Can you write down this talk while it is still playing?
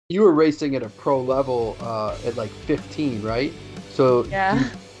You were racing at a pro level at like 15, right? So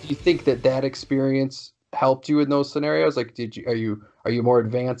Yeah. do you think that that experience helped you in those scenarios? Like, are you more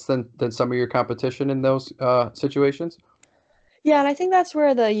advanced than some of your competition in those situations? Yeah, and I think that's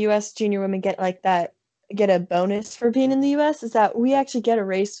where the US junior women get like that get a bonus for being in the US is that we actually get a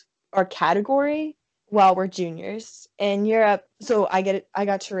race our category while we're juniors. In Europe, so I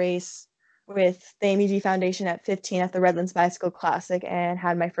got to race with the AMG Foundation at 15 at the Redlands Bicycle Classic and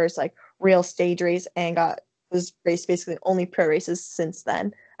had my first like real stage race and got was raced basically only pro races since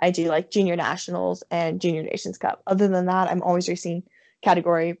then. I do like junior nationals and junior nations cup. Other than that, I'm always racing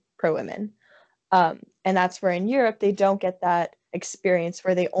category pro women. And that's where in Europe they don't get that experience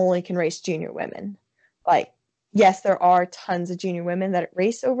where they only can race junior women. Like, yes, there are tons of junior women that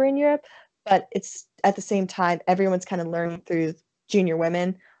race over in Europe, but it's at the same time everyone's kind of learning through junior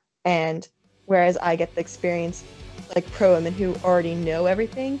women, and whereas I get the experience like pro women who already know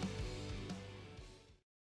everything,